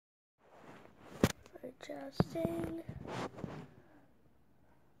Adjusting.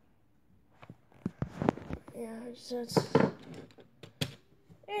 Yeah, just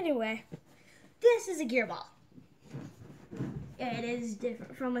anyway, this is a gear ball. It is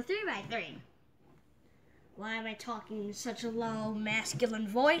different from a 3x3. Why am I talking in such a low, masculine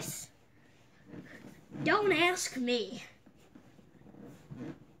voice? Don't ask me.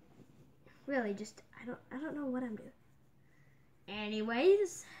 Really, just I don't know what I'm doing.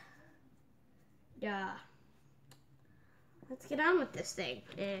 Anyways, let's get on with this thing.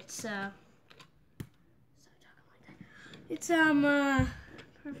 It's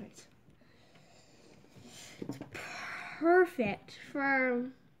perfect. It's perfect for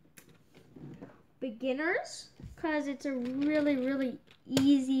beginners because it's a really, really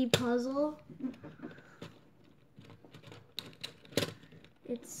easy puzzle.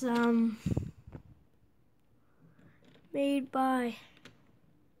 It's made by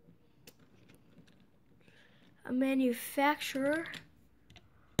a manufacturer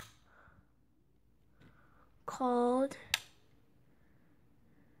called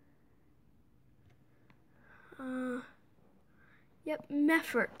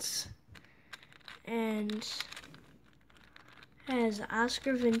Mefferts, and has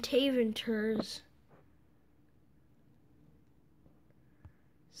Oscar Van Taventer's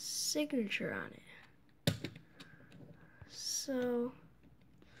signature on it. So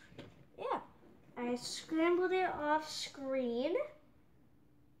yeah, I scrambled it off screen,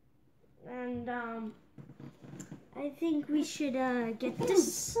 and I think we should get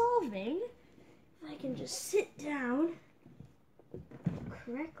this solving. If I can just sit down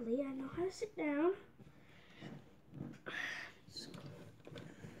correctly, I know how to sit down.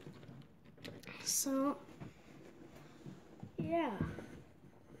 So yeah.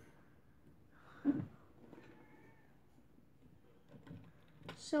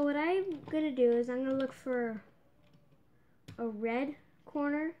 So what I'm gonna do is I'm gonna look for a red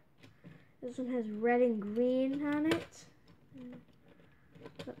corner. This one has red and green on it.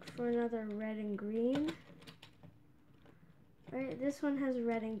 Look for another red and green. Right, this one has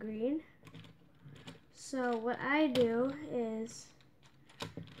red and green. So what I do is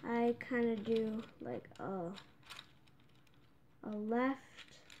I kind of do like a left,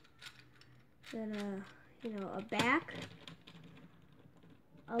 then a back,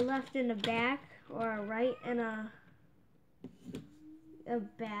 a left and a back, or a right and a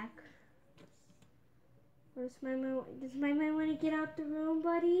back. Does my man want to get out the room,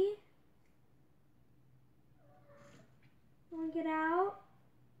 buddy? Want to get out?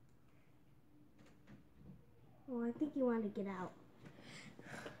 Oh, I think you want to get out.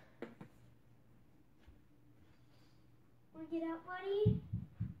 Want to get out, buddy?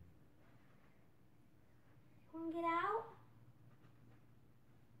 Want to get out?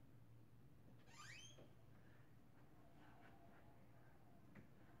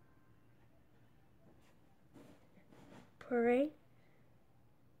 Purring.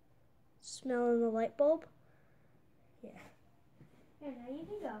 Smelling the light bulb. Yeah. Here, now you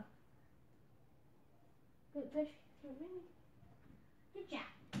can go. Good job.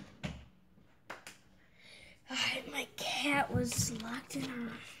 Alright, my cat was locked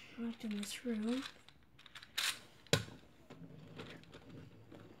in this room.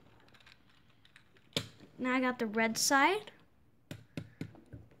 Now I got the red side.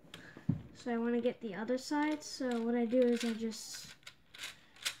 So I want to get the other side. So what I do is I just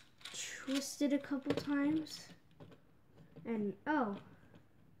twist it a couple times. And oh,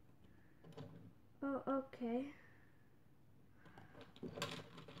 okay.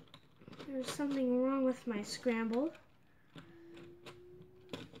 There's something wrong with my scramble.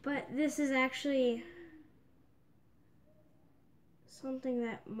 But this is actually something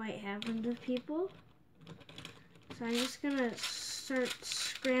that might happen to people. So I'm just gonna start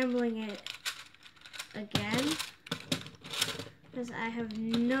scrambling it again, because I have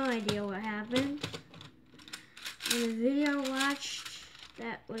no idea what happened. In the video I watched,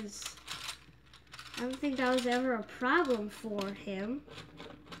 I don't think that was ever a problem for him.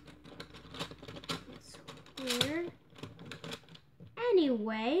 It's weird.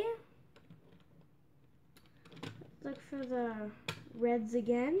 Anyway, let's look for the reds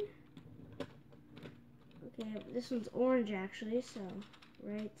again. Okay, this one's orange actually, so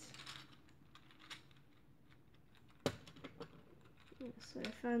right. So I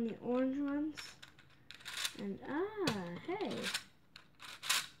found the orange ones. And hey.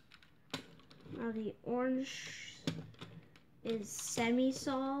 Now the orange is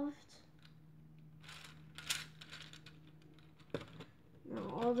semi-solved. Now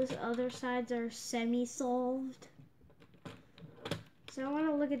all these other sides are semi-solved. So I want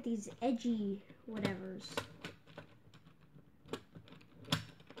to look at these edgy whatevers.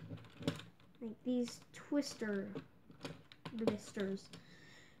 Like these twister blisters.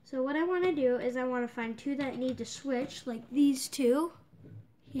 So what I want to do is I want to find two that need to switch, like these two,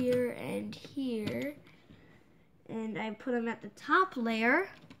 here and here. And I put them at the top layer,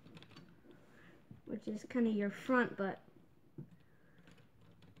 which is kind of your front, but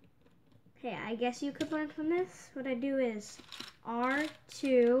hey, I guess you could learn from this. What I do is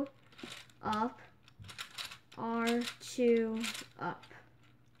R2 up, R2 up,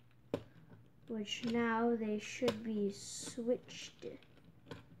 which now they should be switched.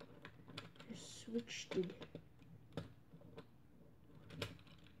 Switched.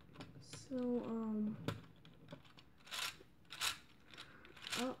 So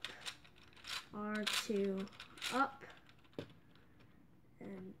up, R2 up,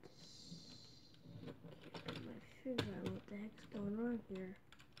 and can't get my finger out what the heck's going on here.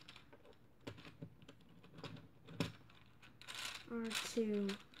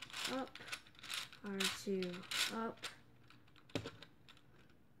 R2 up, R2 up.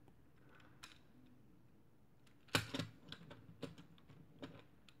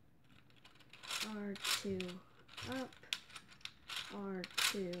 R2 up,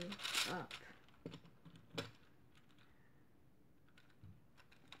 R2 up.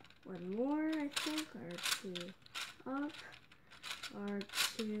 One more, I think. R2 up,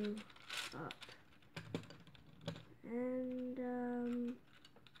 R2 up. And,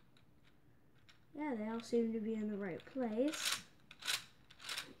 yeah, they all seem to be in the right place.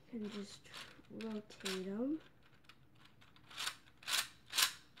 I can just rotate them.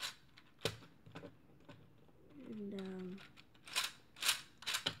 And,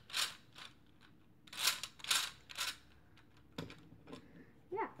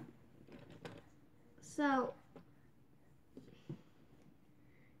 yeah. So,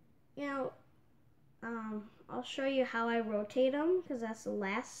 you know, I'll show you how I rotate them because that's the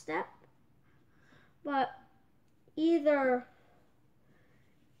last step. But either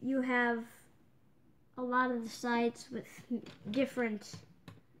you have a lot of the sides with different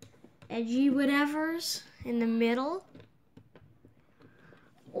edgy whatevers in the middle,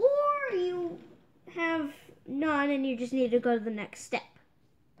 or you have none and you just need to go to the next step.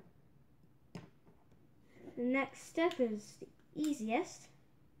 The next step is the easiest.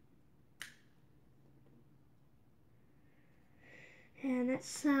 And that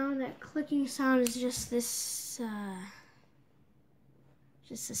sound, that clicking sound is just this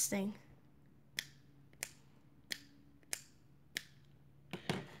thing.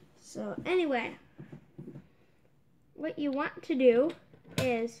 So anyway, what you want to do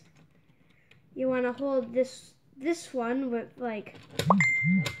is you want to hold this one with, like,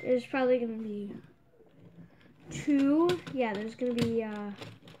 there's probably going to be two. Yeah, there's going to be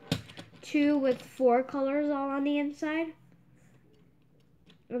 2 with 4 colors all on the inside.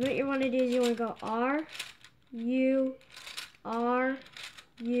 And what you want to do is you want to go R, U, R,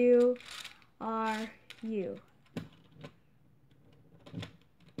 U, R, U.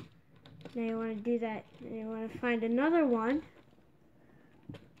 Now you want to do that, and you want to find another one.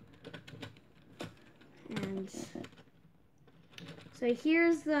 And so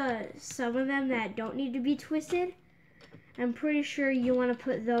here's some of them that don't need to be twisted. I'm pretty sure you want to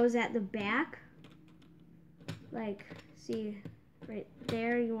put those at the back. Like, see, right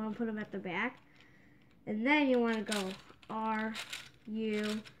there, you want to put them at the back. And then you want to go R,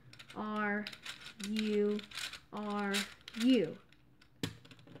 U, R, U, R, U.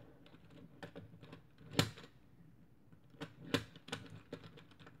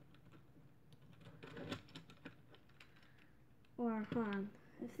 Or, hold on.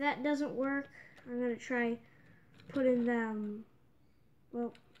 If that doesn't work, I'm going to try putting them,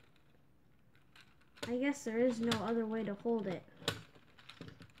 well, I guess there is no other way to hold it.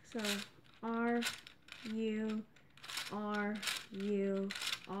 So, R, U, R, U,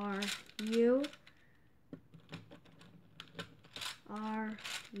 R, U, R,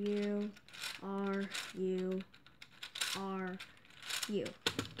 U, R, U, R, U.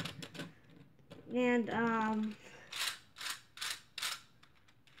 And,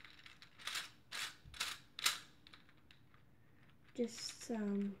 just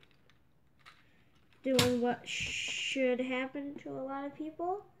doing what should happen to a lot of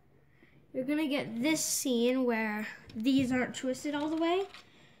people. You're gonna get this scene where these aren't twisted all the way.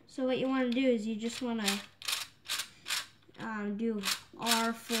 So what you want to do is you just want to do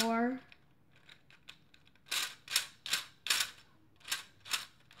R4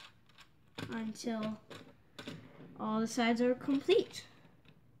 until all the sides are complete.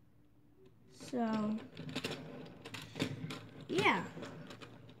 So yeah.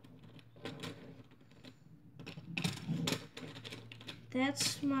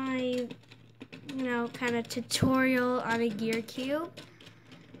 That's my, kind of tutorial on a gear cube.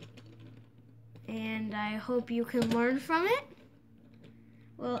 And I hope you can learn from it.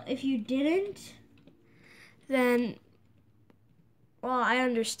 Well, if you didn't, then, well, I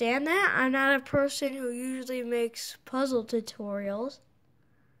understand that. I'm not a person who usually makes puzzle tutorials.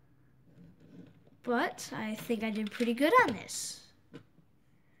 But I think I did pretty good on this.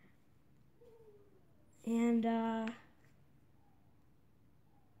 And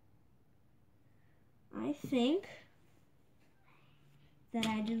I think that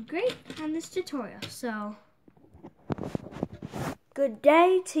I did great on this tutorial. So, good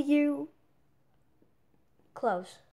day to you. Close.